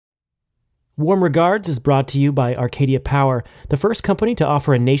Warm Regards is brought to you by Arcadia Power, the first company to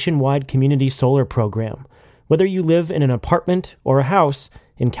offer a nationwide community solar program. Whether you live in an apartment or a house,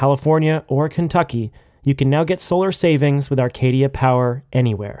 in California or Kentucky, you can now get solar savings with Arcadia Power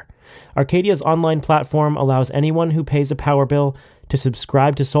anywhere. Arcadia's online platform allows anyone who pays a power bill to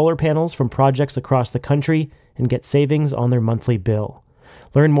subscribe to solar panels from projects across the country and get savings on their monthly bill.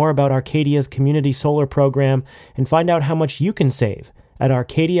 Learn more about Arcadia's community solar program and find out how much you can save at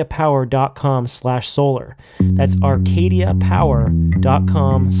arcadiapower.com/solar. That's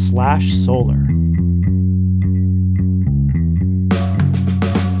arcadiapower.com/solar.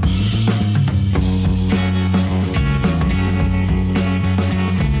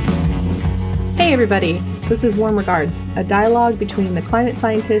 Hey everybody, this is Warm Regards, a dialogue between the climate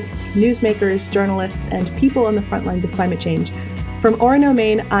scientists, newsmakers, journalists, and people on the front lines of climate change. From Orono,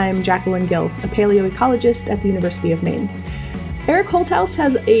 Maine, I'm Jacqueline Gill, a paleoecologist at the University of Maine. Eric Holthaus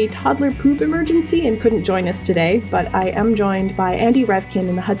has a toddler poop emergency and couldn't join us today, but I am joined by Andy Revkin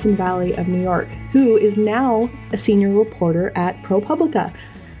in the Hudson Valley of New York, who is now a senior reporter at ProPublica.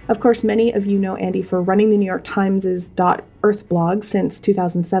 Of course, many of you know Andy for running the New York Times' .Earth blog since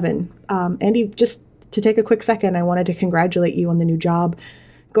 2007. Andy, just to take a quick second, I wanted to congratulate you on the new job.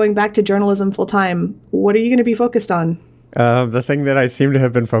 Going back to journalism full-time, what are you going to be focused on? The thing that I seem to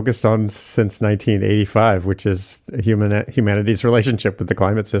have been focused on since 1985, which is humanity's relationship with the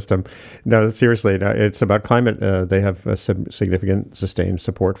climate system. No, seriously, no, it's about climate. They have a significant sustained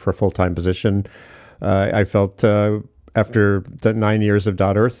support for a full-time position. I felt after the 9 years of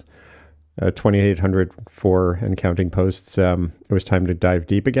 .Earth, 2,804 and counting posts, it was time to dive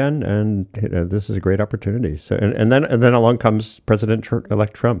deep again, and this is a great opportunity. So, and then along comes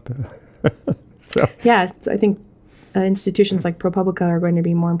President-elect Trump. So yeah, I think institutions like ProPublica are going to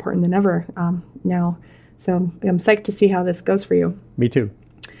be more important than ever now. So I'm psyched to see how this goes for you. Me too.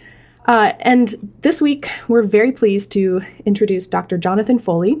 And this week, we're very pleased to introduce Dr. Jonathan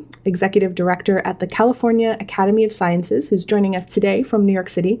Foley, Executive Director at the California Academy of Sciences, who's joining us today from New York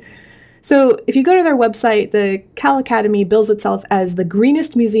City. So if you go to their website, the Cal Academy bills itself as the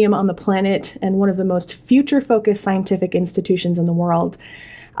greenest museum on the planet and one of the most future-focused scientific institutions in the world.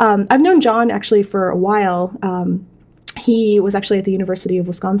 I've known John actually for a while. He was actually at the University of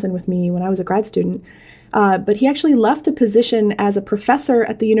Wisconsin with me when I was a grad student. But he actually left a position as a professor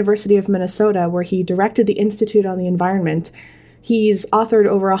at the University of Minnesota, where he directed the Institute on the Environment. He's authored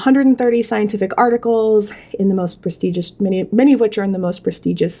over 130 scientific articles in the most prestigious, many of which are in the most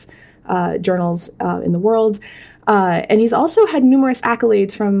prestigious journals in the world. And he's also had numerous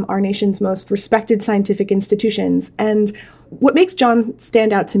accolades from our nation's most respected scientific institutions. And what makes John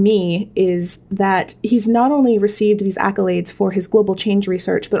stand out to me is that he's not only received these accolades for his global change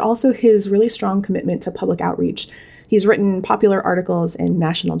research, but also his really strong commitment to public outreach. He's written popular articles in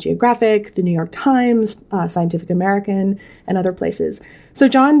National Geographic, the New York Times, Scientific American, and other places. So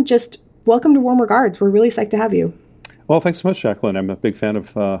John, just welcome to Warm Regards. We're really psyched to have you. Well, thanks so much, Jacqueline. I'm a big fan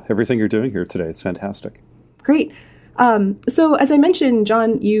of everything you're doing here today. It's fantastic. Great. So as I mentioned,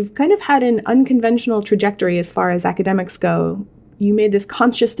 John, you've kind of had an unconventional trajectory as far as academics go. You made this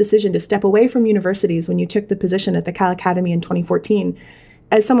conscious decision to step away from universities when you took the position at the Cal Academy in 2014.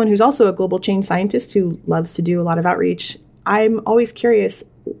 As someone who's also a global change scientist who loves to do a lot of outreach, I'm always curious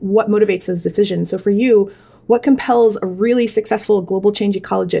what motivates those decisions. So for you, what compels a really successful global change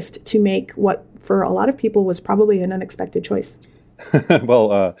ecologist to make what for a lot of people was probably an unexpected choice?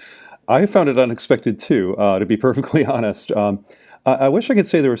 Well, I found it unexpected too, to be perfectly honest. I wish I could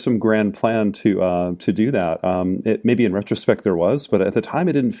say there was some grand plan to do that. Maybe in retrospect there was, but at the time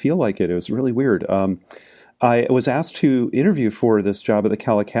it didn't feel like it. It was really weird. I was asked to interview for this job at the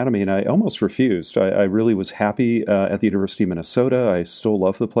Cal Academy, and I almost refused. I really was happy at the University of Minnesota. I still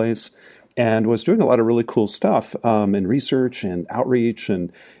love the place, and was doing a lot of really cool stuff in research and outreach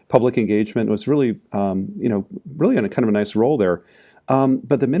and public engagement. It was really, really in a kind of a nice role there.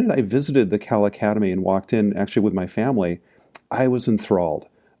 But the minute I visited the Cal Academy and walked in, actually with my family, I was enthralled.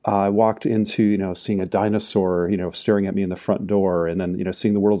 I walked into, seeing a dinosaur, staring at me in the front door, and then,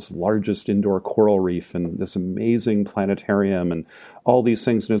 seeing the world's largest indoor coral reef and this amazing planetarium and all these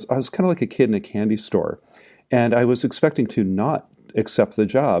things. And I was kind of like a kid in a candy store. And I was expecting to not accept the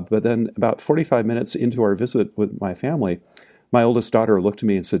job. But then about 45 minutes into our visit with my family, my oldest daughter looked at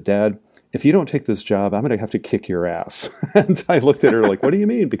me and said, "Dad, if you don't take this job, I'm going to have to kick your ass." And I looked at her like, "What do you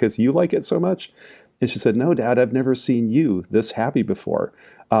mean? Because you like it so much?" And she said, "No, Dad, I've never seen you this happy before.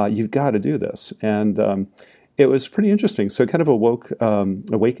 You've got to do this." And it was pretty interesting. So it kind of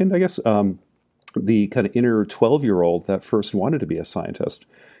awakened, I guess, the kind of inner 12-year-old that first wanted to be a scientist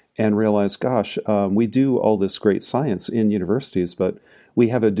and realized, gosh, we do all this great science in universities, but we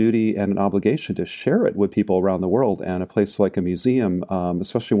have a duty and an obligation to share it with people around the world. And a place like a museum,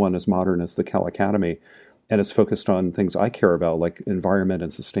 especially one as modern as the Cal Academy, and is focused on things I care about, like environment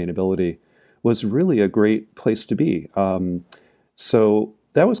and sustainability, was really a great place to be. So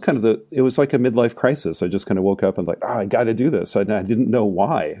that was kind of it was like a midlife crisis. I just kind of woke up and like, I got to do this. I didn't know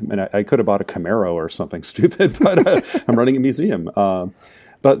why. I mean, I could have bought a Camaro or something stupid, but I'm running a museum.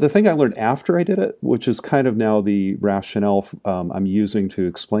 But the thing I learned after I did it, which is kind of now the rationale I'm using to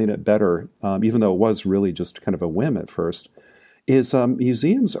explain it better, even though it was really just kind of a whim at first, is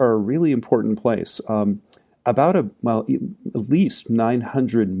museums are a really important place. At least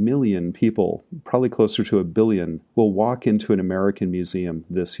 900 million people, probably closer to 1 billion, will walk into an American museum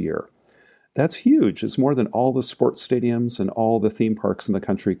this year. That's huge. It's more than all the sports stadiums and all the theme parks in the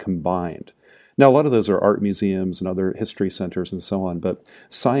country combined. Now, a lot of those are art museums and other history centers and so on, but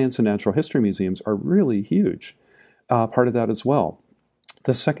science and natural history museums are really huge. Part of that as well.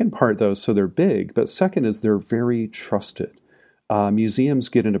 The second part, though, so they're big, but second is they're very trusted. Museums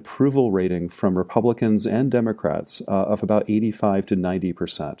get an approval rating from Republicans and Democrats of about 85 to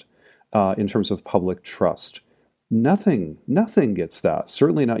 90% in terms of public trust. Nothing gets that.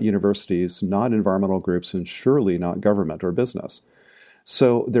 Certainly not universities, not environmental groups, and surely not government or business.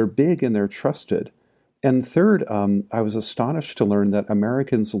 So they're big and they're trusted. And third, I was astonished to learn that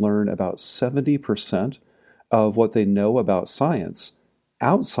Americans learn about 70% of what they know about science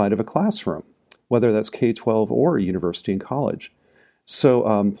outside of a classroom, whether that's K-12 or university and college.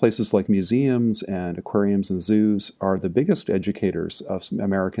 So places like museums and aquariums and zoos are the biggest educators of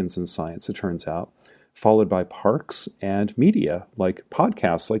Americans in science, it turns out, followed by parks and media, like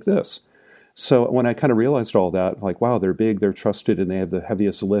podcasts like this. So when I kind of realized all that, like, wow, they're big, they're trusted, and they have the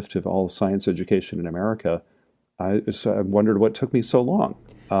heaviest lift of all science education in America, I wondered what took me so long.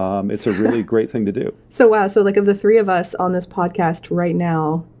 It's a really great thing to do. So, wow. So like of the three of us on this podcast right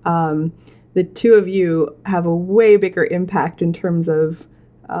now, the two of you have a way bigger impact in terms of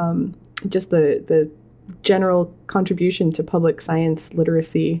just the general contribution to public science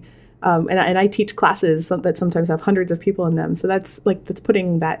literacy. And I teach classes that sometimes have hundreds of people in them. So that's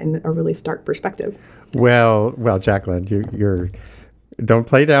putting that in a really stark perspective. Well, Jacqueline, you're don't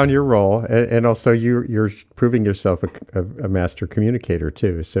play down your role, and also you're proving yourself a master communicator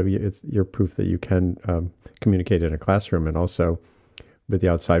too. So you're proof that you can communicate in a classroom and also with the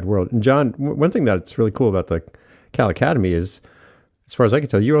outside world. And John, one thing that's really cool about the Cal Academy is, as far as I can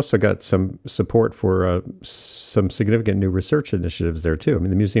tell, you also got some support for some significant new research initiatives there too. I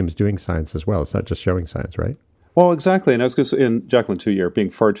mean, the museum's doing science as well. It's not just showing science, right? Well, exactly. And I was going to say, and Jacqueline, too, you're being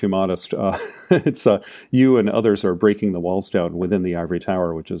far too modest. It's you and others are breaking the walls down within the Ivory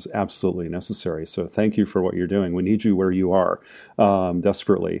Tower, which is absolutely necessary. So thank you for what you're doing. We need you where you are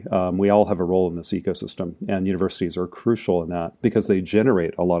desperately. We all have a role in this ecosystem, and universities are crucial in that because they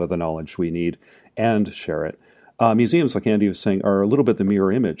generate a lot of the knowledge we need and share it. Museums, like Andy was saying, are a little bit the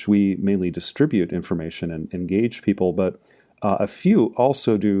mirror image. We mainly distribute information and engage people, but a few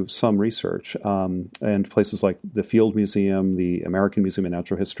also do some research, and places like the Field Museum, the American Museum of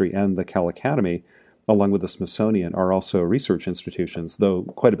Natural History, and the Cal Academy, along with the Smithsonian, are also research institutions, though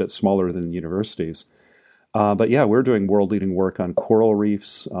quite a bit smaller than universities. But yeah, we're doing world-leading work on coral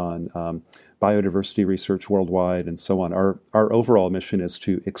reefs, on biodiversity research worldwide, and so on. Our overall mission is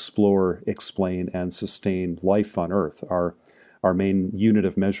to explore, explain, and sustain life on Earth. Our main unit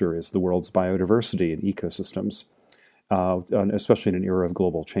of measure is the world's biodiversity and ecosystems. Especially in an era of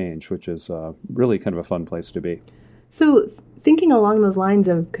global change, which is really kind of a fun place to be. So thinking along those lines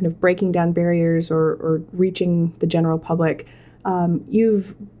of kind of breaking down barriers or reaching the general public,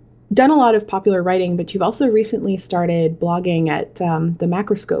 you've done a lot of popular writing, but you've also recently started blogging at the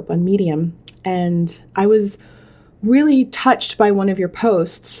Macroscope on Medium. And I was really touched by one of your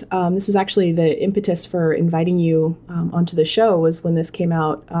posts. This was actually the impetus for inviting you onto the show, was when this came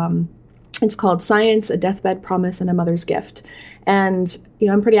out. It's called Science, A Deathbed Promise and a Mother's Gift. And,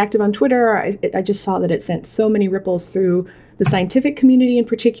 I'm pretty active on Twitter. I just saw that it sent so many ripples through the scientific community in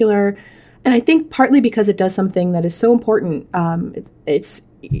particular. And I think partly because it does something that is so important.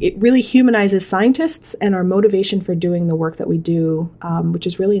 It really humanizes scientists and our motivation for doing the work that we do, which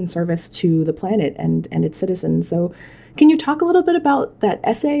is really in service to the planet and its citizens. So can you talk a little bit about that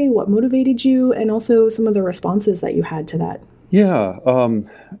essay, what motivated you, and also some of the responses that you had to that? Yeah.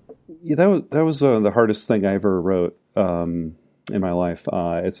 That was the hardest thing I ever wrote in my life.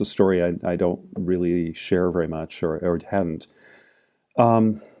 It's a story I don't really share very much, or hadn't.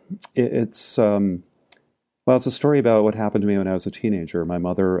 It's a story about what happened to me when I was a teenager. My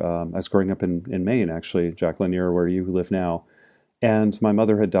mother, I was growing up in Maine, actually, Jacqueline, near where you live now, And my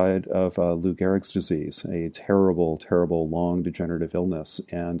mother had died of Lou Gehrig's disease, a terrible, terrible, long degenerative illness.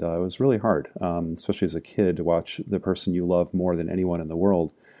 And it was really hard, especially as a kid, to watch the person you love more than anyone in the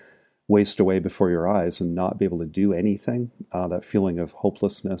world waste away before your eyes and not be able to do anything. That feeling of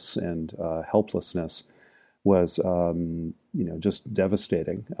hopelessness and helplessness was, just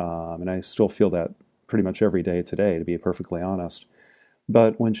devastating. And I still feel that pretty much every day today, to be perfectly honest.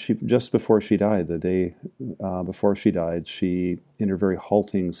 But just before she died, the day before she died, she, in her very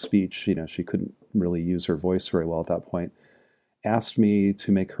halting speech, she couldn't really use her voice very well at that point, asked me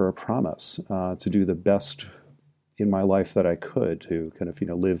to make her a promise to do the best in my life that I could, to kind of,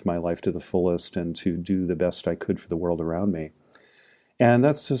 live my life to the fullest and to do the best I could for the world around me. And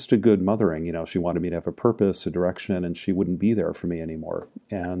that's just a good mothering. She wanted me to have a purpose, a direction, and she wouldn't be there for me anymore.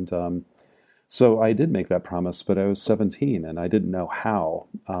 And so I did make that promise, but I was 17 and I didn't know how.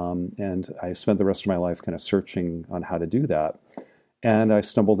 And I spent the rest of my life kind of searching on how to do that. And I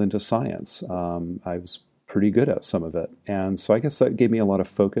stumbled into science. I was pretty good at some of it. And so I guess that gave me a lot of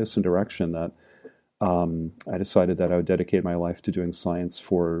focus and direction that I decided that I would dedicate my life to doing science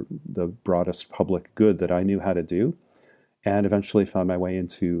for the broadest public good that I knew how to do. And eventually found my way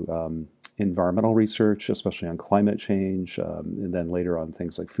into environmental research, especially on climate change, and then later on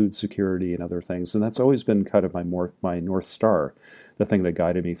things like food security and other things. And that's always been kind of my North Star, the thing that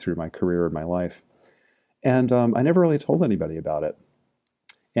guided me through my career and my life. And I never really told anybody about it.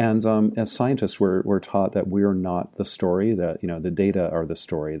 And as scientists, we're taught that we're not the story, that the data are the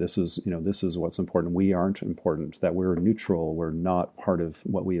story. This is what's important. We aren't important, that we're neutral, we're not part of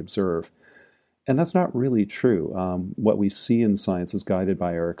what we observe. And that's not really true. What we see in science is guided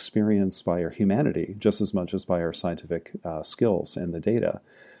by our experience, by our humanity, just as much as by our scientific skills and the data.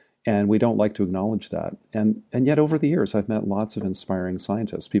 And we don't like to acknowledge that. And yet over the years, I've met lots of inspiring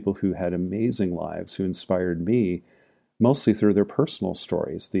scientists, people who had amazing lives, who inspired me, mostly through their personal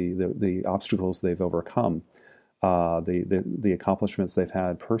stories, the obstacles they've overcome, the accomplishments they've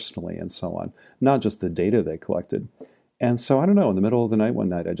had personally, and so on, not just the data they collected. And so, I don't know, in the middle of the night one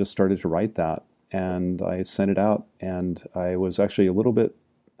night, I just started to write that. And I sent it out, and I was actually a little bit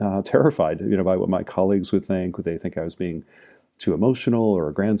terrified, by what my colleagues would think. Would they think I was being too emotional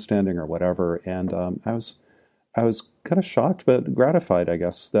or grandstanding or whatever? And I was kind of shocked, but gratified, I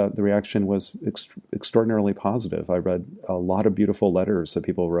guess, that the reaction was extraordinarily positive. I read a lot of beautiful letters that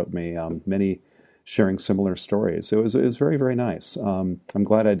people wrote me, many sharing similar stories. It was very, very nice. I'm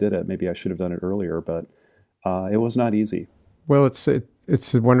glad I did it. Maybe I should have done it earlier, but it was not easy. Well,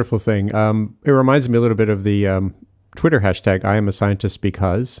 it's a wonderful thing. It reminds me a little bit of the Twitter hashtag "I am a scientist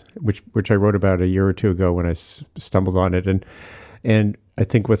because," which I wrote about a year or two ago when I stumbled on it, and I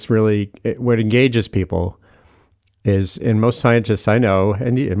think what engages people is, in most scientists I know,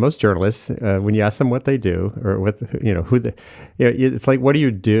 and most journalists, when you ask them what they do or it's like, what do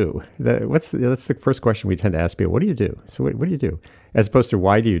you do? That's the first question we tend to ask people. What do you do? So what do you do? As opposed to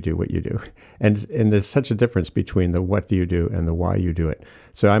why do you do what you do? And there's such a difference between the what do you do and the why you do it.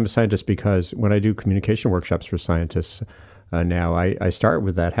 So I'm a scientist because when I do communication workshops for scientists now, I start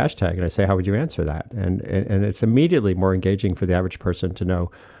with that hashtag and I say, how would you answer that? And it's immediately more engaging for the average person to know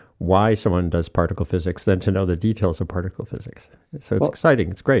why someone does particle physics than to know the details of particle physics. So it's exciting.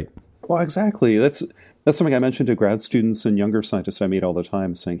 It's great. Well, exactly. That's something I mentioned to grad students and younger scientists I meet all the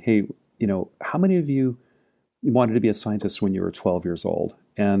time, saying, hey, how many of you wanted to be a scientist when you were 12 years old?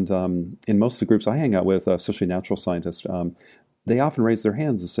 And in most of the groups I hang out with, especially natural scientists, they often raise their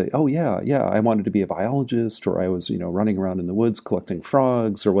hands and say, oh, yeah, I wanted to be a biologist, or I was, running around in the woods collecting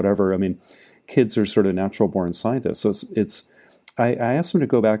frogs or whatever. I mean, kids are sort of natural-born scientists. So I asked them to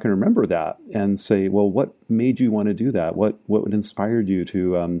go back and remember that and say, well, what made you want to do that? What inspired you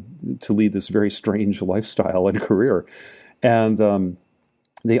to lead this very strange lifestyle and career? And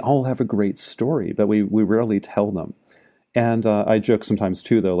they all have a great story, but we rarely tell them. And I joke sometimes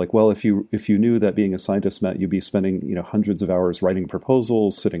too, though, like, well, if you knew that being a scientist meant you'd be spending hundreds of hours writing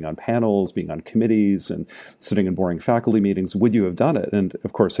proposals, sitting on panels, being on committees, and sitting in boring faculty meetings, would you have done it? And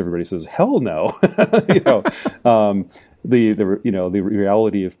of course, everybody says, hell no. The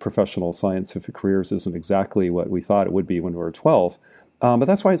reality of professional scientific careers isn't exactly what we thought it would be when we were 12. But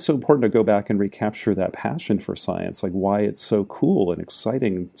that's why it's so important to go back and recapture that passion for science, like why it's so cool and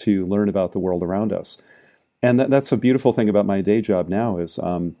exciting to learn about the world around us. And that's a beautiful thing about my day job now is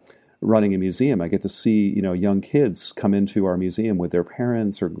running a museum. I get to see, young kids come into our museum with their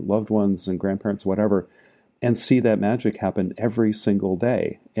parents or loved ones and grandparents, whatever, and see that magic happen every single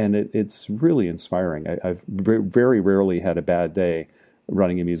day. And it's really inspiring. I've very rarely had a bad day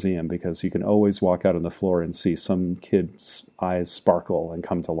running a museum because you can always walk out on the floor and see some kid's eyes sparkle and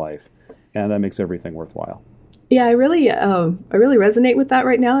come to life. And that makes everything worthwhile. Yeah, I really resonate with that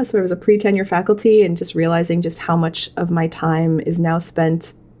right now. So I was a pre-tenure faculty, and just realizing just how much of my time is now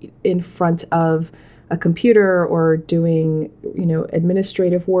spent in front of a computer or doing,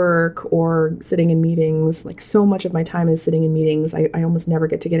 administrative work or sitting in meetings. Like, so much of my time is sitting in meetings. I almost never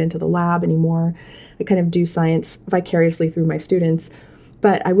get to get into the lab anymore. I kind of do science vicariously through my students.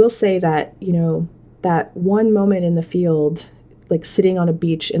 But I will say that, that one moment in the field, like sitting on a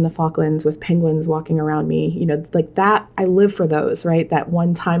beach in the Falklands with penguins walking around me, like that, I live for those, right? That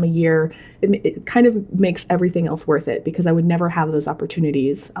one time a year, it kind of makes everything else worth it, because I would never have those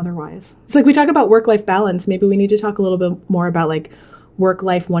opportunities otherwise. It's like we talk about work-life balance. Maybe we need to talk a little bit more about like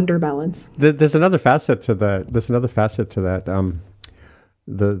work-life wonder balance. There's another facet to that.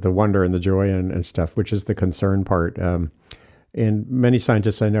 The wonder and the joy and stuff, which is the concern part. And many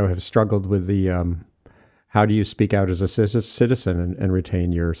scientists I know have struggled with the how do you speak out as a citizen and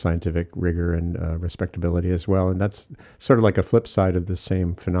retain your scientific rigor and respectability as well. And that's sort of like a flip side of the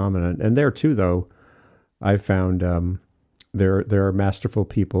same phenomenon. And there too, though, I found there are masterful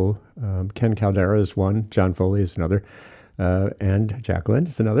people. Ken Caldera is one, John Foley is another, and Jacqueline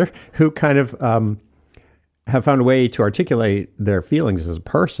is another, who kind of have found a way to articulate their feelings as a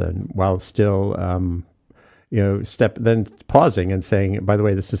person while still then pausing and saying, by the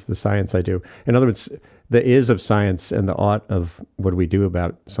way, this is the science I do. In other words, the is of science and the ought of what we do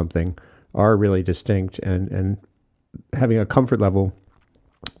about something are really distinct, and having a comfort level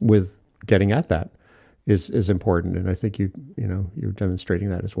with getting at that is important. And I think you're demonstrating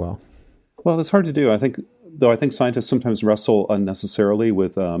that as well. Well, it's hard to do. I think scientists sometimes wrestle unnecessarily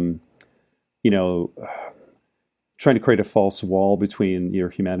with, trying to create a false wall between your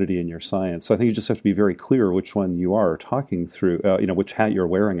humanity and your science. So I think you just have to be very clear which one you are talking through, which hat you're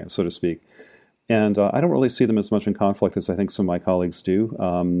wearing, so to speak. And I don't really see them as much in conflict as I think some of my colleagues do.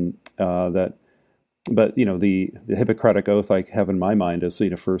 But the Hippocratic oath I have in my mind is,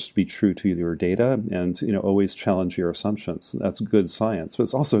 first be true to your data and, always challenge your assumptions. That's good science, but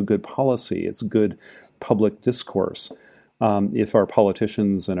it's also good policy. It's good public discourse. If our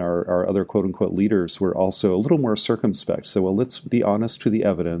politicians and our other quote-unquote leaders were also a little more circumspect, so, well, let's be honest to the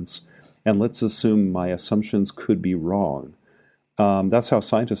evidence, and let's assume my assumptions could be wrong. That's how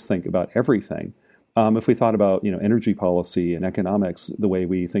scientists think about everything. If we thought about, energy policy and economics the way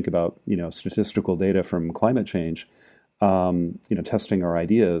we think about, statistical data from climate change, testing our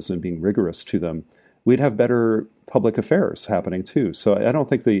ideas and being rigorous to them, we'd have better public affairs happening too. So I don't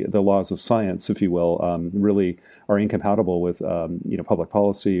think the laws of science, if you will, really are incompatible with public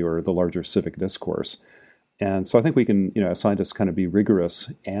policy or the larger civic discourse. And so I think we can, as scientists, kind of be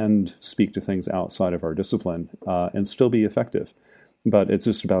rigorous and speak to things outside of our discipline and still be effective. But it's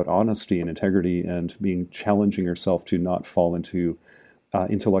just about honesty and integrity and challenging yourself to not fall into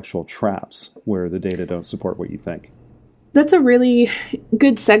intellectual traps where the data don't support what you think. That's a really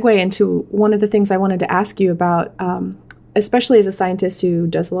good segue into one of the things I wanted to ask you about, especially as a scientist who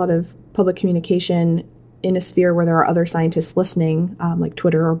does a lot of public communication in a sphere where there are other scientists listening, like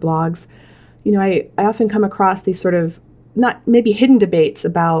Twitter or blogs. I often come across these sort of not maybe hidden debates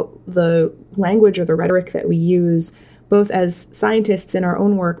about the language or the rhetoric that we use, both as scientists in our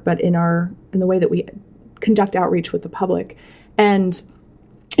own work, but in the way that we conduct outreach with the public. And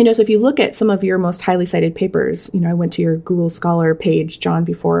so if you look at some of your most highly cited papers, I went to your Google Scholar page, John,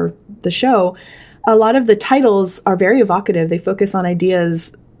 before the show. A lot of the titles are very evocative. They focus on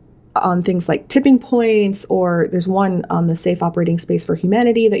ideas on things like tipping points, or there's one on the safe operating space for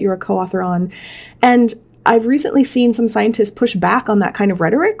humanity that you're a co-author on. And I've recently seen some scientists push back on that kind of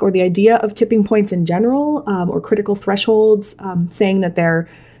rhetoric or the idea of tipping points in general, or critical thresholds, saying that they're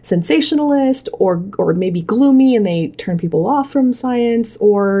sensationalist or maybe gloomy and they turn people off from science,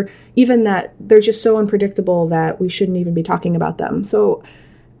 or even that they're just so unpredictable that we shouldn't even be talking about them. So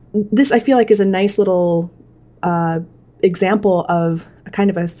this, I feel like, is a nice little example of a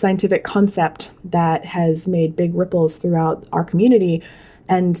kind of a scientific concept that has made big ripples throughout our community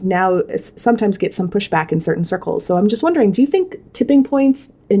and now sometimes gets some pushback in certain circles. So I'm just wondering, do you think tipping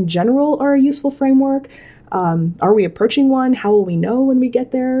points in general are a useful framework? Are we approaching one? How will we know when we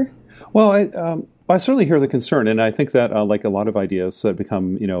get there? Well, I certainly hear the concern, and I think that like a lot of ideas that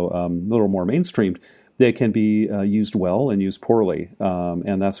become a little more mainstreamed, they can be used well and used poorly,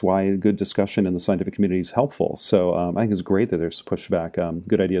 and that's why good discussion in the scientific community is helpful. So I think it's great that there's pushback.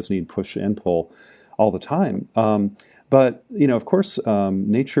 Good ideas need push and pull all the time. But, of course,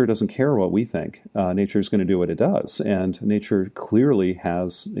 nature doesn't care what we think. Nature is going to do what it does. And nature clearly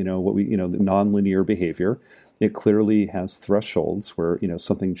has, nonlinear behavior. It clearly has thresholds where,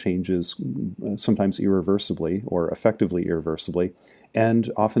 something changes sometimes irreversibly or effectively irreversibly, and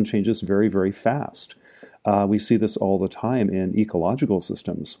often changes very, very fast. We see this all the time in ecological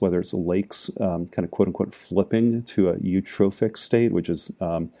systems, whether it's lakes kind of quote unquote flipping to a eutrophic state, which is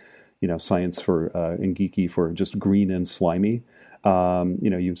science for and geeky for just green and slimy.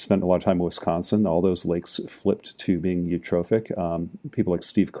 You've spent a lot of time in Wisconsin. All those lakes flipped to being eutrophic. People like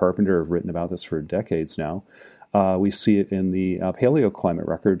Steve Carpenter have written about this for decades now. We see it in the paleoclimate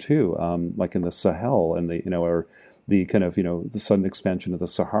record too, like in the Sahel and or the kind of the sudden expansion of the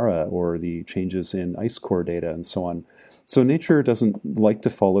Sahara or the changes in ice core data and so on. So nature doesn't like to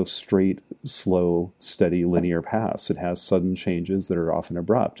follow straight, slow, steady, linear paths. It has sudden changes that are often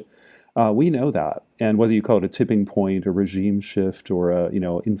abrupt. We know that, and whether you call it a tipping point, a regime shift, or a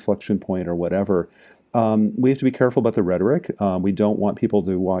inflection point, or whatever, we have to be careful about the rhetoric. We don't want people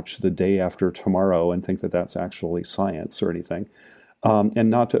to watch The Day After Tomorrow and think that that's actually science or anything, and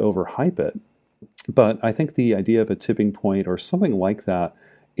not to overhype it. But I think the idea of a tipping point or something like that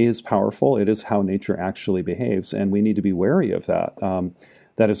is powerful. It is how nature actually behaves, and we need to be wary of that.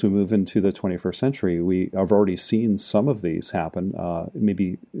 That as we move into the 21st century, we have already seen some of these happen,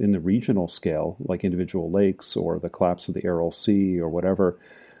 maybe in the regional scale, like individual lakes or the collapse of the Aral Sea or whatever.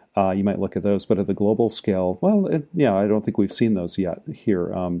 You might look at those, but at the global scale, I don't think we've seen those yet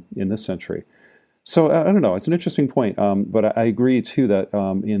here in this century. So I don't know. It's an interesting point, but I agree too that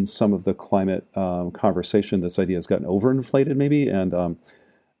in some of the climate conversation, this idea has gotten overinflated, maybe, and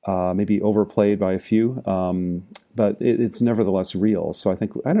maybe overplayed by a few. But it's nevertheless real. So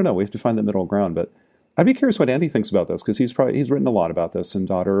I don't know. We have to find the middle ground. But I'd be curious what Andy thinks about this because he's written a lot about this in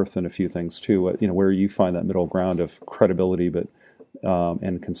 .Earth and a few things too. Where you find that middle ground of credibility, but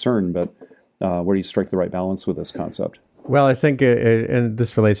and concern, but where do you strike the right balance with this concept? Well, I think, and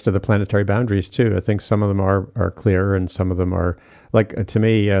this relates to the planetary boundaries too. I think some of them are clear, and some of them are like to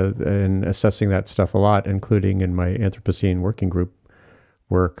me in assessing that stuff a lot, including in my Anthropocene working group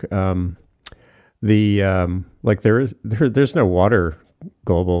work. There's no water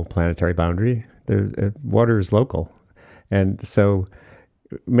global planetary boundary. Water is local, and so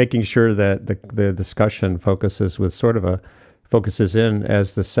making sure that the discussion focuses in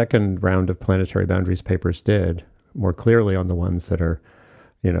as the second round of planetary boundaries papers did, more clearly on the ones that are,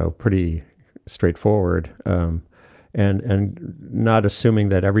 pretty straightforward, and not assuming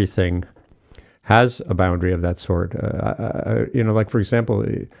that everything has a boundary of that sort. Like for example,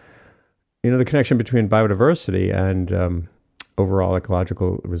 the connection between biodiversity and overall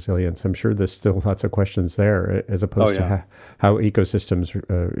ecological resilience. I'm sure there's still lots of questions there, as opposed to how ecosystems,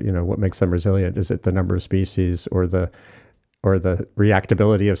 what makes them resilient. Is it the number of species or the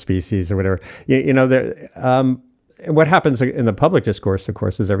reactability of species or whatever? What happens in the public discourse, of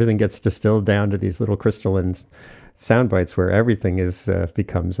course, is everything gets distilled down to these little crystalline sound bites where everything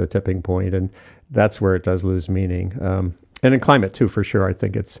becomes a tipping point, and that's where it does lose meaning. And in climate too, for sure. I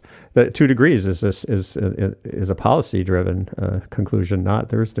think it's the 2 degrees is a policy-driven conclusion.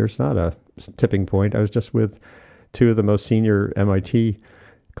 There's not a tipping point. I was just with 2 of the most senior MIT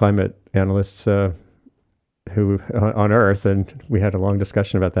climate analysts who on Earth, and we had a long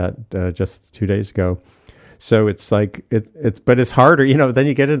discussion about that just 2 days ago. So it's like but it's harder, then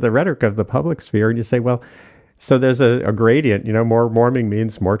you get into the rhetoric of the public sphere and you say, well, so there's a gradient, more warming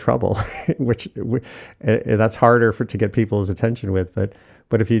means more trouble, which that's harder to get people's attention with. But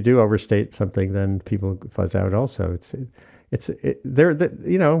if you do overstate something, then people fuzz out also.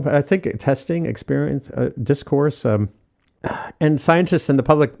 I think testing, experience, discourse, and scientists and the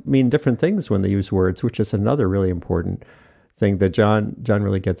public mean different things when they use words, which is another really important thing that John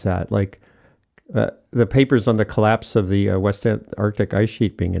really gets at. Like the papers on the collapse of the West Arctic ice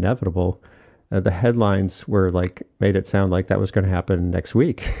sheet being inevitable, the headlines made it sound like that was going to happen next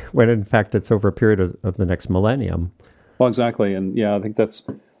week, when in fact it's over a period of the next millennium. Well, exactly, and I think that's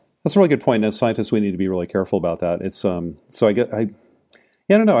a really good point. As scientists, we need to be really careful about that. It's I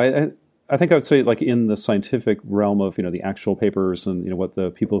don't know. I think I would say, in the scientific realm of the actual papers and what the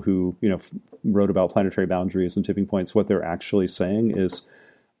people who wrote about planetary boundaries and tipping points, what they're actually saying is,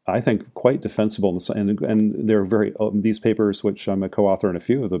 I think, quite defensible. And they're these papers, which I'm a co-author in a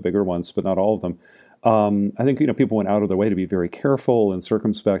few of the bigger ones, but not all of them. I think people went out of their way to be very careful and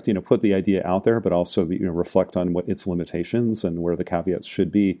circumspect. Put the idea out there, but also reflect on what its limitations and where the caveats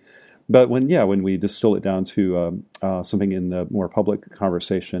should be. But when we distill it down to something in the more public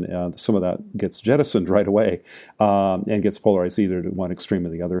conversation, some of that gets jettisoned right away and gets polarized either to one extreme or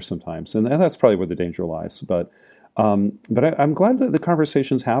the other sometimes, and that's probably where the danger lies. But I'm glad that the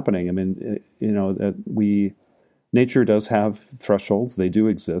conversation's happening. I mean, that nature does have thresholds; they do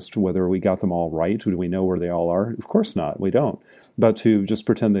exist. Whether we got them all right, do we know where they all are? Of course not. We don't. But to just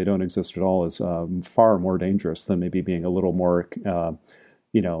pretend they don't exist at all is far more dangerous than maybe being a little more,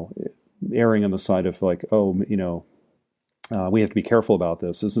 erring on the side of like, we have to be careful about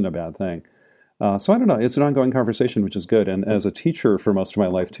this. Isn't a bad thing. So I don't know. It's an ongoing conversation, which is good. And as a teacher for most of my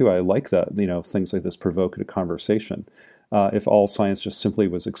life too, I like that. Things like this provoke a conversation. If all science just simply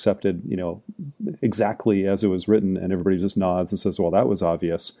was accepted, exactly as it was written, and everybody just nods and says, "Well, that was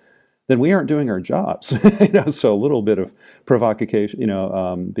obvious," then we aren't doing our jobs. So a little bit of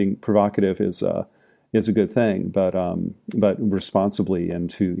provocation, being provocative is a good thing, but responsibly and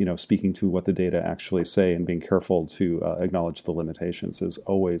to speaking to what the data actually say and being careful to acknowledge the limitations is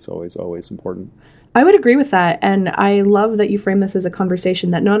always, always, always important. I would agree with that, and I love that you frame this as a conversation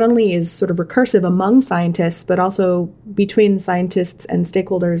that not only is sort of recursive among scientists, but also between scientists and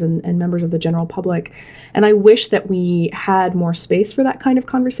stakeholders and members of the general public. And I wish that we had more space for that kind of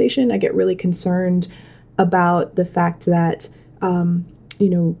conversation. I get really concerned about the fact that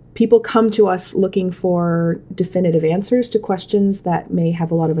people come to us looking for definitive answers to questions that may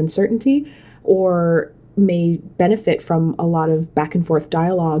have a lot of uncertainty or may benefit from a lot of back and forth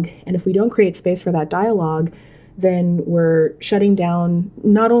dialogue. And if we don't create space for that dialogue, then we're shutting down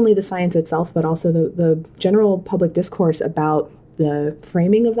not only the science itself, but also the general public discourse about the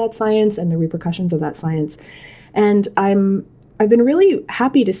framing of that science and the repercussions of that science. And I've been really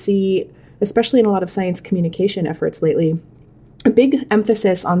happy to see, especially in a lot of science communication efforts lately, a big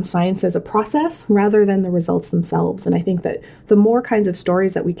emphasis on science as a process rather than the results themselves. And I think that the more kinds of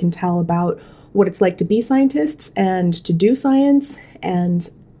stories that we can tell about what it's like to be scientists and to do science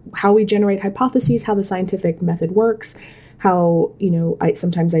and how we generate hypotheses, how the scientific method works, how,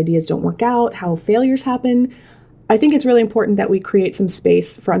 sometimes ideas don't work out, how failures happen. I think it's really important that we create some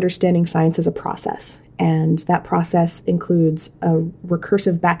space for understanding science as a process. And that process includes a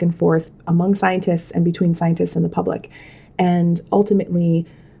recursive back and forth among scientists and between scientists and the public. And ultimately,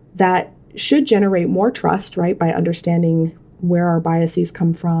 that should generate more trust, right, by understanding where our biases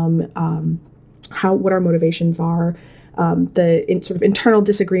come from, what our motivations are, the sort of internal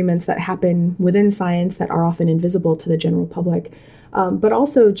disagreements that happen within science that are often invisible to the general public. But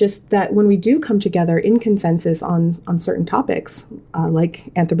also just that when we do come together in consensus on certain topics,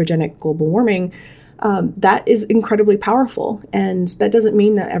 like anthropogenic global warming, that is incredibly powerful. And that doesn't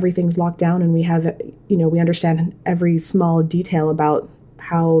mean that everything's locked down and we have, we understand every small detail about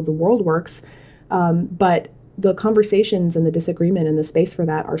how the world works. But the conversations and the disagreement and the space for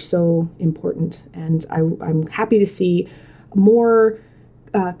that are so important. And I'm happy to see more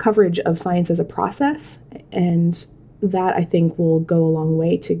coverage of science as a process. And that, I think, will go a long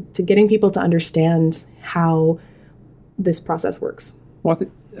way to getting people to understand how this process works. Well,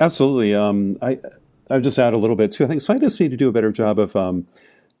 absolutely. I'll just add a little bit too. I think scientists need to do a better job of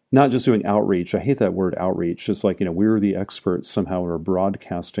not just doing outreach. I hate that word outreach. It's like, we're the experts somehow, we're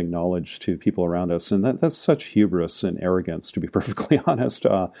broadcasting knowledge to people around us. And that's such hubris and arrogance, to be perfectly honest.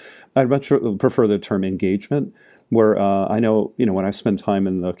 I'd much prefer the term engagement, where I know, when I spend time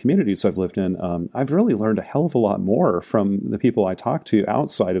in the communities I've lived in, I've really learned a hell of a lot more from the people I talk to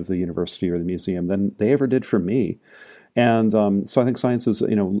outside of the university or the museum than they ever did from me. And so I think science is,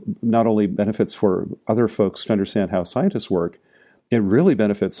 not only benefits for other folks to understand how scientists work, it really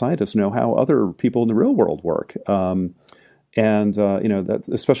benefits scientists to know how other people in the real world work. That's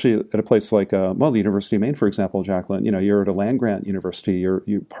especially at a place like, the University of Maine, for example, Jacqueline, you're at a land-grant university.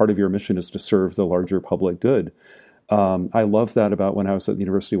 Part of your mission is to serve the larger public good. I love that about when I was at the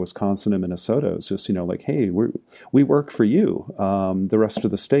University of Wisconsin in Minnesota. It's just, hey, we work for you, the rest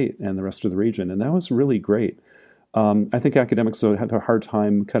of the state and the rest of the region. And that was really great. I think academics have a hard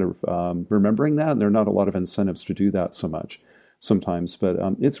time kind of remembering that. There are not a lot of incentives to do that so much sometimes, but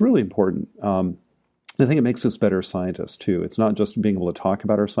it's really important. I think it makes us better scientists too. It's not just being able to talk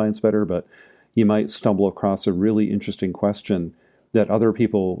about our science better, but you might stumble across a really interesting question that other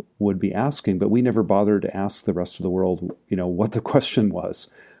people would be asking, but we never bothered to ask the rest of the world, what the question was.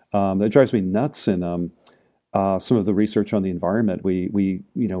 That drives me nuts in some of the research on the environment. We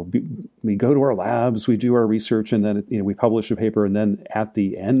go to our labs, we do our research, and then we publish a paper, and then at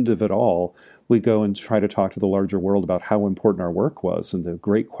the end of it all, we go and try to talk to the larger world about how important our work was and the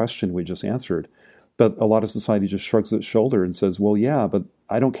great question we just answered. But a lot of society just shrugs its shoulder and says, well, yeah, but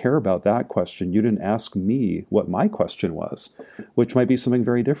I don't care about that question. You didn't ask me what my question was, which might be something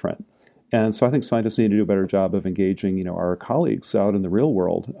very different. And so I think scientists need to do a better job of engaging, our colleagues out in the real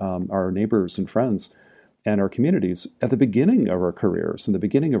world, our neighbors and friends, and our communities at the beginning of our careers and the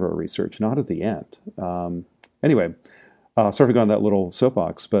beginning of our research, not at the end. Anyway, sorry for going on that little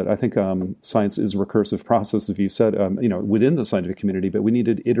soapbox, but I think science is a recursive process, as you said, within the scientific community, but we need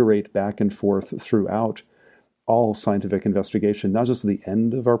to iterate back and forth throughout all scientific investigation, not just at the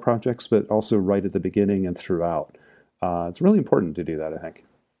end of our projects, but also right at the beginning and throughout. It's really important to do that, I think.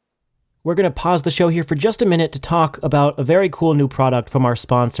 We're going to pause the show here for just a minute to talk about a very cool new product from our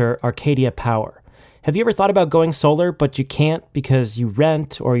sponsor, Arcadia Power. Have you ever thought about going solar, but you can't because you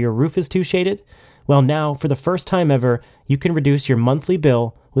rent or your roof is too shaded? Well, now, for the first time ever, you can reduce your monthly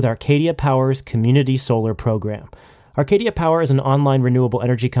bill with Arcadia Power's Community Solar Program. Arcadia Power is an online renewable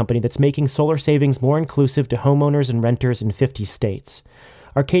energy company that's making solar savings more inclusive to homeowners and renters in 50 states.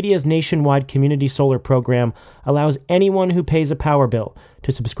 Arcadia's nationwide community solar program allows anyone who pays a power bill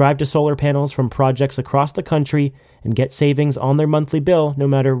to subscribe to solar panels from projects across the country and get savings on their monthly bill no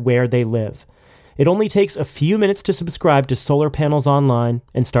matter where they live. It only takes a few minutes to subscribe to solar panels online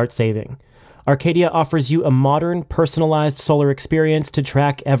and start saving. Arcadia offers you a modern, personalized solar experience to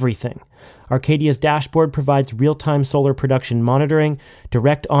track everything. Arcadia's dashboard provides real-time solar production monitoring,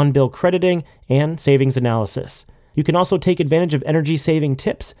 direct on-bill crediting, and savings analysis. You can also take advantage of energy-saving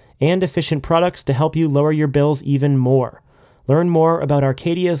tips and efficient products to help you lower your bills even more. Learn more about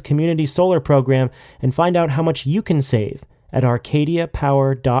Arcadia's Community Solar Program and find out how much you can save at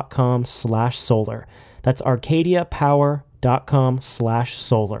arcadiapower.com/solar. That's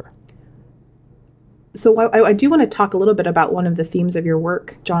arcadiapower.com/solar. So I do want to talk a little bit about one of the themes of your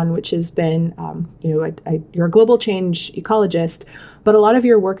work, John, which has been, you're a global change ecologist, but a lot of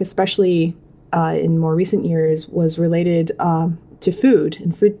your work, especially in more recent years, was related to food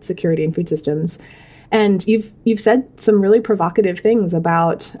and food security and food systems. And you've said some really provocative things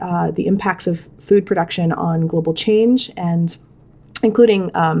about the impacts of food production on global change, and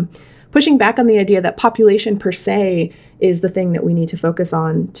including pushing back on the idea that population per se is the thing that we need to focus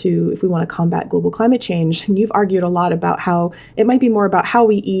on if we want to combat global climate change. And you've argued a lot about how it might be more about how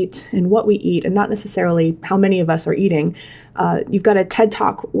we eat and what we eat, and not necessarily how many of us are eating. You've got a TED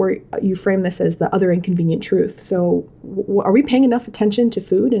Talk where you frame this as the other inconvenient truth. So are we paying enough attention to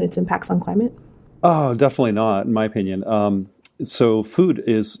food and its impacts on climate? Oh, definitely not, in my opinion. So food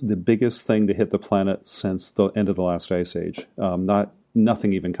is the biggest thing to hit the planet since the end of the last ice age.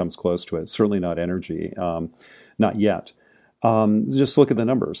 Nothing even comes close to it. Certainly not energy, not yet. Just look at the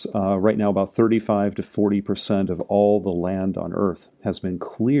numbers. Right now, about 35 to 40% of all the land on Earth has been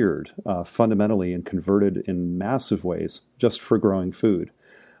cleared fundamentally and converted in massive ways just for growing food.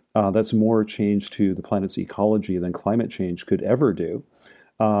 That's more change to the planet's ecology than climate change could ever do.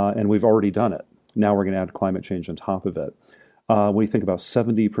 And we've already done it. Now we're going to add climate change on top of it. When you think about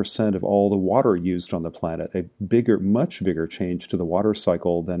 70% of all the water used on the planet, a much bigger change to the water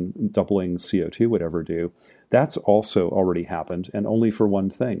cycle than doubling CO2 would ever do, that's also already happened, and only for one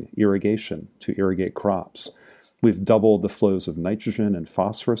thing, irrigation, to irrigate crops. We've doubled the flows of nitrogen and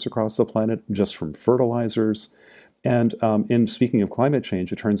phosphorus across the planet just from fertilizers. And in speaking of climate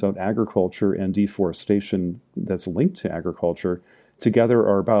change, it turns out agriculture and deforestation that's linked to agriculture together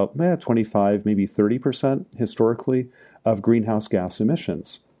are about 25, maybe 30% historically of greenhouse gas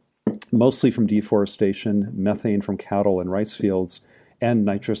emissions, mostly from deforestation, methane from cattle and rice fields, and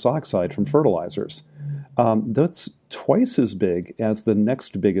nitrous oxide from fertilizers. That's twice as big as the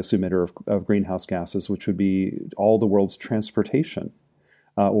next biggest emitter of greenhouse gases, which would be all the world's transportation,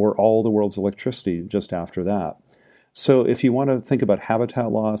 or all the world's electricity just after that. So if you want to think about habitat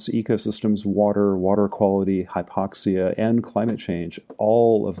loss, ecosystems, water quality, hypoxia, and climate change,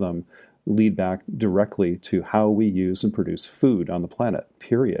 all of them lead back directly to how we use and produce food on the planet,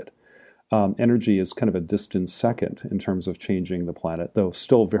 period. Energy is kind of a distant second in terms of changing the planet, though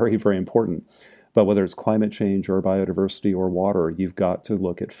still very, very important. But whether it's climate change or biodiversity or water, you've got to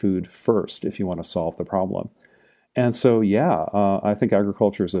look at food first if you want to solve the problem. And so, I think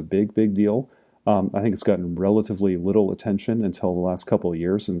agriculture is a big, big deal. I think it's gotten relatively little attention until the last couple of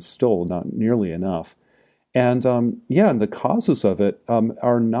years, and still not nearly enough. And and the causes of it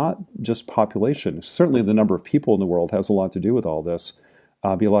are not just population. Certainly the number of people in the world has a lot to do with all this.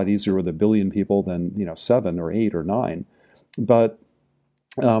 It'd be a lot easier with 1 billion people than 7 or 8 or 9. But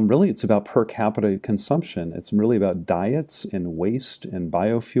really it's about per capita consumption. It's really about diets and waste and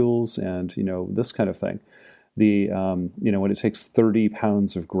biofuels and this kind of thing. When it takes 30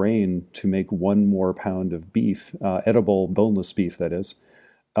 pounds of grain to make 1 more pound of beef, edible boneless beef, that is,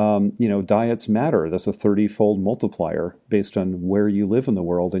 diets matter. That's a 30-fold multiplier based on where you live in the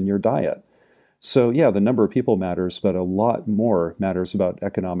world and your diet. So the number of people matters, but a lot more matters about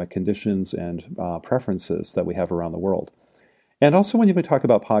economic conditions and preferences that we have around the world. And also when you talk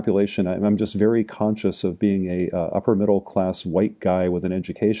about population, I'm just very conscious of being a upper middle class white guy with an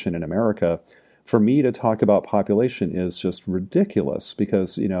education in America. For me to talk about population is just ridiculous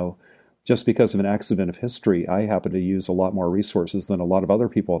because, just because of an accident of history, I happen to use a lot more resources than a lot of other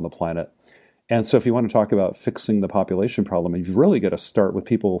people on the planet. And so if you want to talk about fixing the population problem, you've really got to start with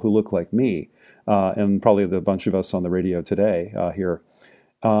people who look like me, and probably the bunch of us on the radio today here.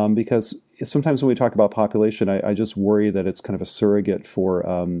 because sometimes when we talk about population, I just worry that it's kind of a surrogate for,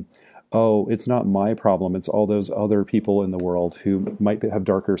 oh, it's not my problem. It's all those other people in the world who might have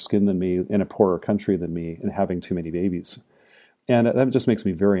darker skin than me in a poorer country than me and having too many babies. And that just makes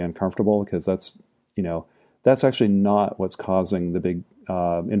me very uncomfortable because that's actually not what's causing the big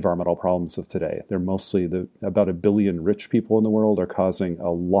environmental problems of today. They're mostly about 1 billion rich people in the world are causing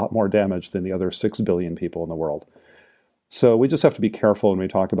a lot more damage than the other 6 billion people in the world. So we just have to be careful when we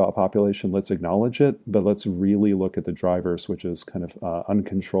talk about population. Let's acknowledge it, but let's really look at the drivers, which is kind of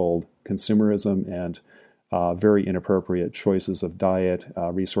uncontrolled consumerism and very inappropriate choices of diet,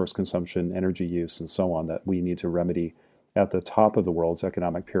 resource consumption, energy use, and so on that we need to remedy at the top of the world's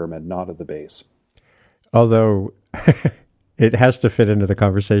economic pyramid, not at the base. Although it has to fit into the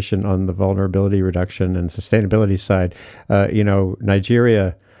conversation on the vulnerability reduction and sustainability side.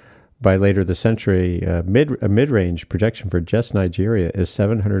 Nigeria, by later this century, a mid-range projection for just Nigeria is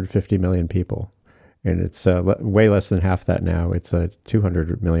 750 million people. And it's way less than half that now. It's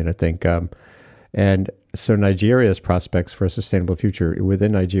 200 million, I think. And so Nigeria's prospects for a sustainable future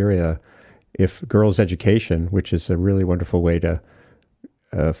within Nigeria, if girls' education, which is a really wonderful way to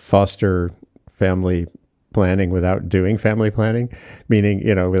foster family planning without doing family planning, meaning,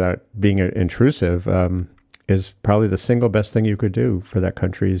 without being intrusive, is probably the single best thing you could do for that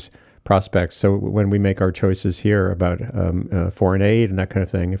country's prospects. So when we make our choices here about foreign aid and that kind of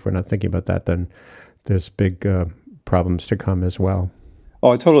thing, if we're not thinking about that, then there's big problems to come as well.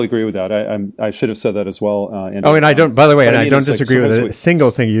 Oh, I totally agree with that. I should have said that as well. And I don't. By the way, and I don't disagree with a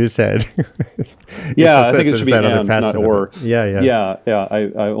single thing you said. Yeah, I think it should be and, not or. Yeah. I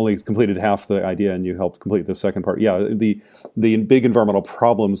only completed half the idea, and you helped complete the second part. Yeah, the big environmental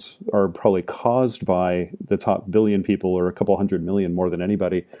problems are probably caused by the top billion people, or a couple 100 million more than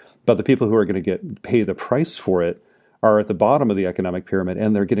anybody. But the people who are going to pay the price for it are at the bottom of the economic pyramid,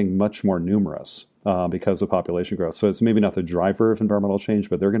 and they're getting much more numerous because of population growth. So it's maybe not the driver of environmental change,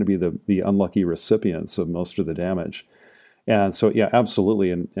 but they're going to be the unlucky recipients of most of the damage. And so, yeah,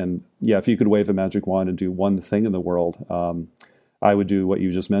 absolutely. And yeah, if you could wave a magic wand and do one thing in the world, I would do what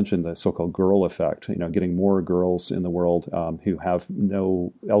you just mentioned, the so-called girl effect, getting more girls in the world who have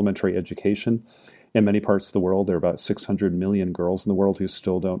no elementary education. In many parts of the world, there are about 600 million girls in the world who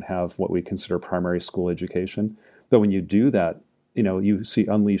still don't have what we consider primary school education. But when you do that, you see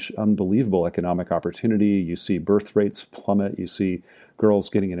unleash unbelievable economic opportunity. You see birth rates plummet. You see girls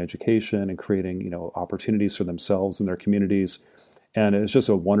getting an education and creating, opportunities for themselves and their communities. And it's just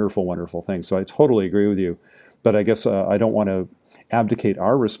a wonderful, wonderful thing. So I totally agree with you. But I guess I don't want to abdicate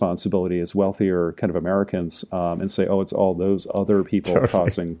our responsibility as wealthier kind of Americans and say, oh, it's all those other people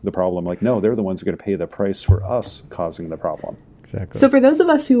causing the problem. Like, no, they're the ones who are going to pay the price for us causing the problem. Exactly. So for those of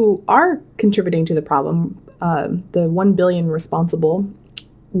us who are contributing to the problem, the 1 billion responsible,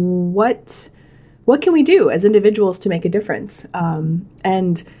 what can we do as individuals to make a difference?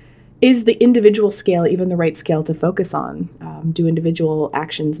 And is the individual scale even the right scale to focus on? Do individual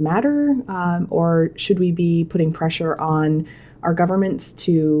actions matter? Or should we be putting pressure on our governments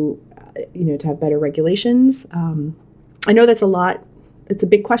to have better regulations? I know that's a lot. It's a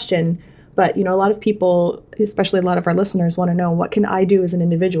big question. But, a lot of people, especially a lot of our listeners, want to know, what can I do as an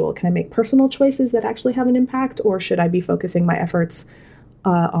individual? Can I make personal choices that actually have an impact? Or should I be focusing my efforts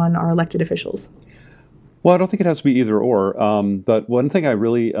on our elected officials? Well, I don't think it has to be either or. But one thing I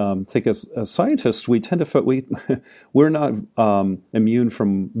really think as scientists, we tend to we're not immune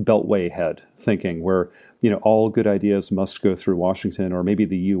from beltway head thinking, where all good ideas must go through Washington or maybe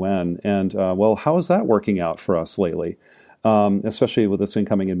the UN. And how is that working out for us lately? Especially with this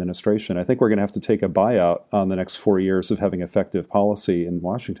incoming administration. I think we're going to have to take a buyout on the next 4 years of having effective policy in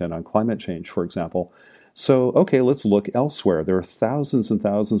Washington on climate change, for example. So, okay, let's look elsewhere. There are thousands and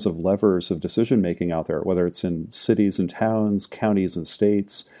thousands of levers of decision-making out there, whether it's in cities and towns, counties and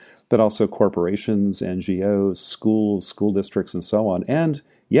states, but also corporations, NGOs, schools, school districts, and so on. And,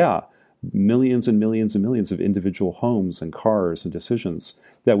 yeah, millions and millions and millions of individual homes and cars and decisions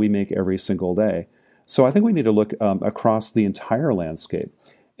that we make every single day. So I think we need to look across the entire landscape.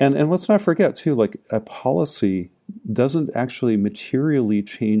 And let's not forget, too, like a policy doesn't actually materially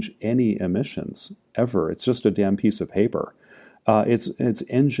change any emissions ever. It's just a damn piece of paper. It's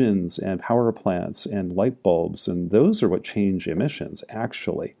engines and power plants and light bulbs, and those are what change emissions,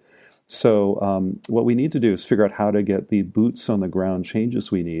 actually. So what we need to do is figure out how to get the boots on the ground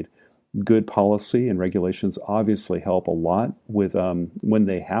changes we need. Good policy and regulations obviously help a lot with when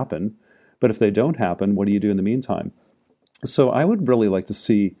they happen. But if they don't happen, what do you do in the meantime? So I would really like to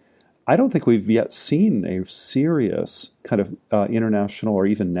see, I don't think we've yet seen a serious kind of international or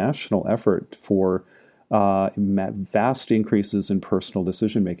even national effort for vast increases in personal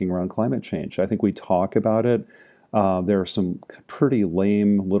decision making around climate change. I think we talk about it. There are some pretty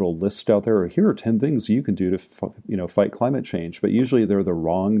lame little lists out there. Here are 10 things you can do to fight climate change, but usually they're the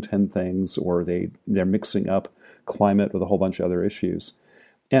wrong 10 things, or they're mixing up climate with a whole bunch of other issues.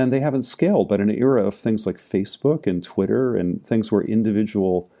 And they haven't scaled. But in an era of things like Facebook and Twitter and things where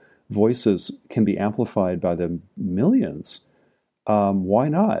individual voices can be amplified by the millions, why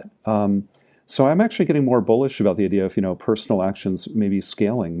not? So I'm actually getting more bullish about the idea of, personal actions maybe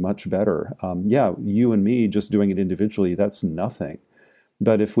scaling much better. You and me just doing it individually, that's nothing.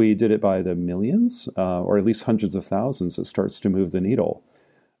 But if we did it by the millions, or at least hundreds of thousands, it starts to move the needle.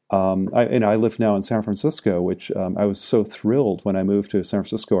 I live now in San Francisco, which I was so thrilled when I moved to San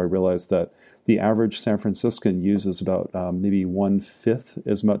Francisco. I realized that the average San Franciscan uses about maybe 1/5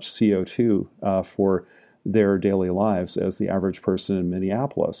 as much CO2 for their daily lives as the average person in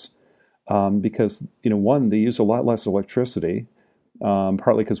Minneapolis. Because, one, they use a lot less electricity,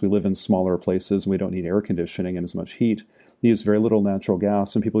 partly because we live in smaller places and we don't need air conditioning and as much heat. They use very little natural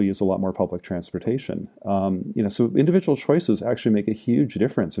gas, and people use a lot more public transportation. So individual choices actually make a huge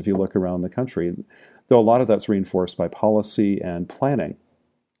difference if you look around the country, though a lot of that's reinforced by policy and planning.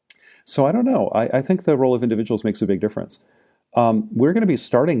 So I don't know. I think the role of individuals makes a big difference. We're going to be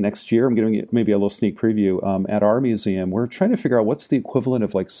starting next year. I'm giving you maybe a little sneak preview at our museum. We're trying to figure out what's the equivalent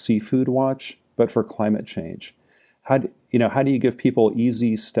of like Seafood Watch, but for climate change. How do you give people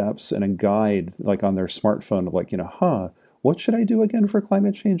easy steps and a guide like on their smartphone of like, what should I do again for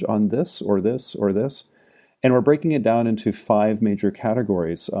climate change on this or this or this? And we're breaking it down into 5 major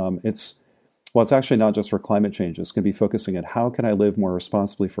categories. It's actually not just for climate change. It's going to be focusing on how can I live more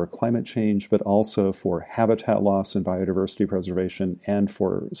responsibly for climate change, but also for habitat loss and biodiversity preservation and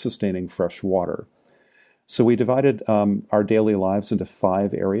for sustaining fresh water. So we divided our daily lives into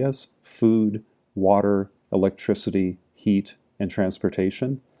 5 areas: food, water, electricity, heat, and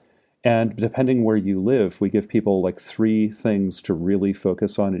transportation. And depending where you live, we give people like 3 things to really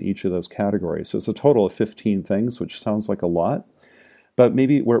focus on in each of those categories. So it's a total of 15 things, which sounds like a lot. But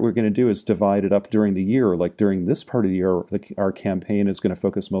maybe what we're going to do is divide it up during the year. Like during this part of the year, our campaign is going to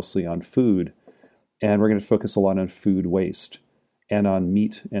focus mostly on food. And we're going to focus a lot on food waste and on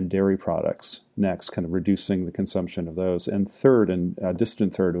meat and dairy products next, kind of reducing the consumption of those. And third, and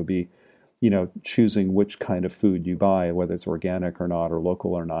distant third, would be, choosing which kind of food you buy, whether it's organic or not, or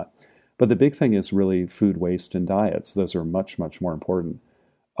local or not. But the big thing is really food waste and diets. Those are much, much more important.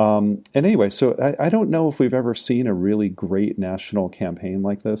 And anyway, so I don't know if we've ever seen a really great national campaign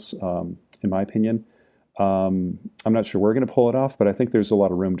like this, in my opinion. I'm not sure we're going to pull it off, but I think there's a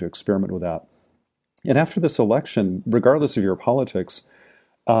lot of room to experiment with that. And after this election, regardless of your politics,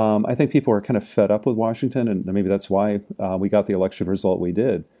 I think people are kind of fed up with Washington, and maybe that's why we got the election result we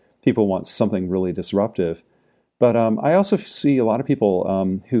did. People want something really disruptive. But I also see a lot of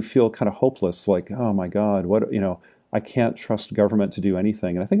people who feel kind of hopeless, like, oh my God, I can't trust government to do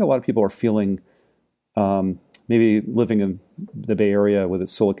anything. And I think a lot of people are feeling, maybe living in the Bay Area with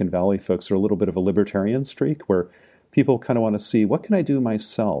its Silicon Valley folks, are a little bit of a libertarian streak where people kind of want to see, what can I do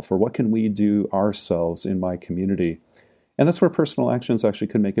myself, or what can we do ourselves in my community? And that's where personal actions actually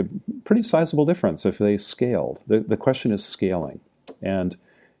could make a pretty sizable difference if they scaled. The question is scaling. And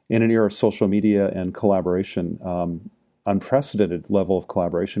in an era of social media and collaboration, unprecedented level of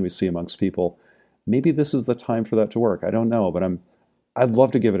collaboration we see amongst people, maybe this is the time for that to work. I don't know, but I'd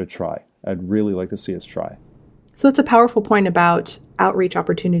love to give it a try. I'd really like to see us try. So it's a powerful point about outreach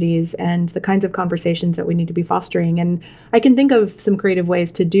opportunities and the kinds of conversations that we need to be fostering. And I can think of some creative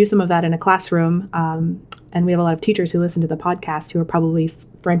ways to do some of that in a classroom. And we have a lot of teachers who listen to the podcast who are probably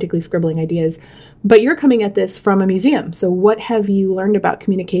frantically scribbling ideas. But you're coming at this from a museum. So what have you learned about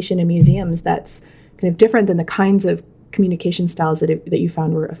communication in museums that's kind of different than the kinds of communication styles that you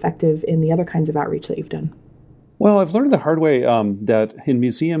found were effective in the other kinds of outreach that you've done? Well, I've learned the hard way that in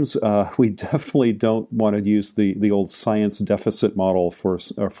museums, we definitely don't want to use the old science deficit model for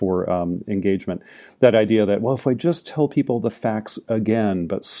engagement. That idea that, well, if I just tell people the facts again,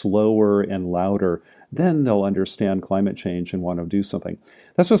 but slower and louder, then they'll understand climate change and want to do something.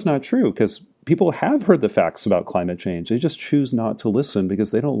 That's just not true, because people have heard the facts about climate change. They just choose not to listen because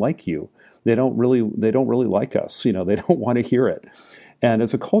they don't like you. They don't really like us. They don't want to hear it. And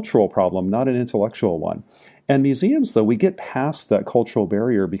it's a cultural problem, not an intellectual one. And museums, though, we get past that cultural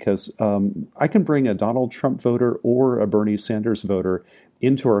barrier because I can bring a Donald Trump voter or a Bernie Sanders voter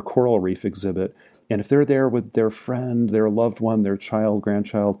into our coral reef exhibit. And if they're there with their friend, their loved one, their child,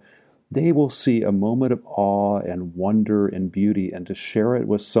 grandchild, they will see a moment of awe and wonder and beauty. And to share it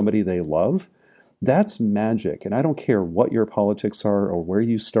with somebody they love, That's magic. And I don't care what your politics are or where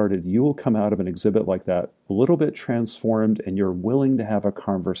you started, you will come out of an exhibit like that a little bit transformed, and you're willing to have a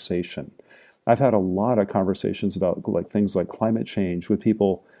conversation. I've had a lot of conversations about things like climate change with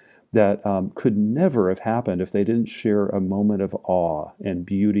people that could never have happened if they didn't share a moment of awe and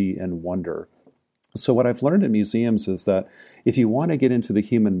beauty and wonder. So what I've learned in museums is that if you want to get into the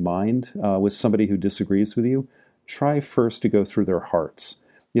human mind with somebody who disagrees with you, try first to go through their hearts.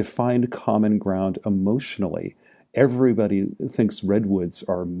 You find common ground emotionally. Everybody thinks redwoods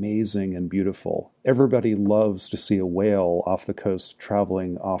are amazing and beautiful. Everybody loves to see a whale off the coast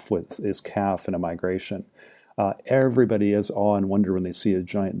traveling off with his calf in a migration. Everybody has awe and wonder when they see a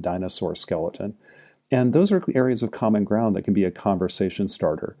giant dinosaur skeleton. And those are areas of common ground that can be a conversation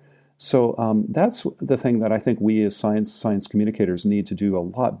starter. So that's the thing that I think we as science communicators need to do a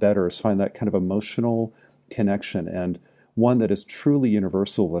lot better, is find that kind of emotional connection, and one that is truly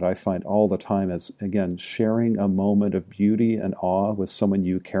universal that I find all the time is, again, sharing a moment of beauty and awe with someone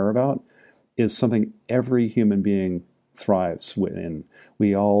you care about is something every human being thrives in.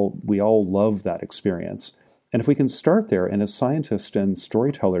 We all love that experience. And if we can start there, and as scientists and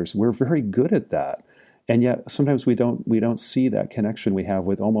storytellers, we're very good at that. And yet sometimes we don't see that connection we have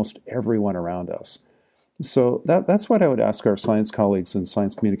with almost everyone around us. So that's what I would ask our science colleagues and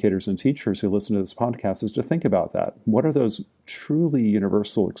science communicators and teachers who listen to this podcast, is to think about that. What are those truly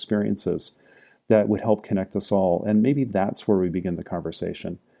universal experiences that would help connect us all? And maybe that's where we begin the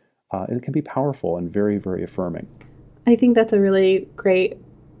conversation. It can be powerful and very, very affirming. I think that's a really great,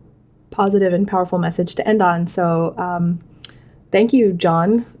 positive and powerful message to end on. So thank you,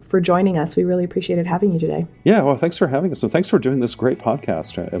 John, for joining us. We really appreciated having you today. Yeah, well, thanks for having us. And thanks for doing this great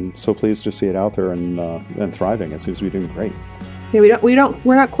podcast. I'm so pleased to see it out there and thriving. It seems to be doing great. Yeah, we're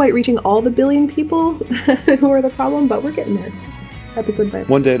not quite reaching all the billion people who are the problem, but we're getting there. Episode by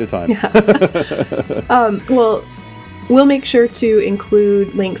episode. One day at a time. Yeah. Well, we'll make sure to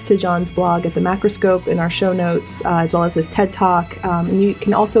include links to John's blog at the Macroscope in our show notes, as well as his TED Talk. And you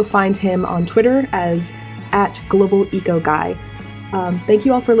can also find him on Twitter as @GlobalEcoGuy. Thank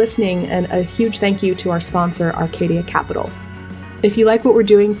you all for listening, and a huge thank you to our sponsor, Arcadia Capital. If you like what we're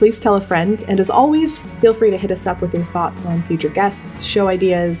doing, please tell a friend, and as always, feel free to hit us up with your thoughts on future guests, show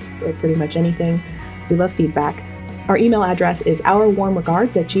ideas, or pretty much anything. We love feedback. Our email address is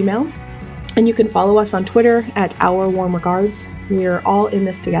ourwarmregards@gmail.com, and you can follow us on Twitter @ourwarmregards. We're all in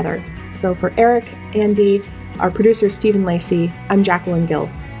this together. So for Eric, Andy, our producer Stephen Lacey, I'm Jacqueline Gill.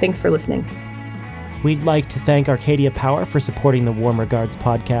 Thanks for listening. We'd like to thank Arcadia Power for supporting the Warm Regards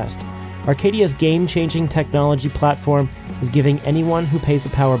podcast. Arcadia's game-changing technology platform is giving anyone who pays a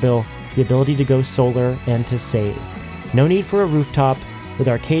power bill the ability to go solar and to save. No need for a rooftop. With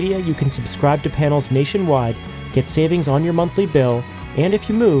Arcadia, you can subscribe to panels nationwide, get savings on your monthly bill, and if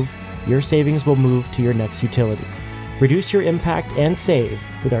you move, your savings will move to your next utility. Reduce your impact and save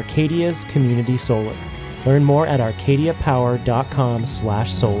with Arcadia's Community Solar. Learn more at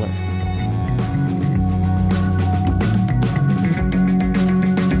arcadiapower.com/solar.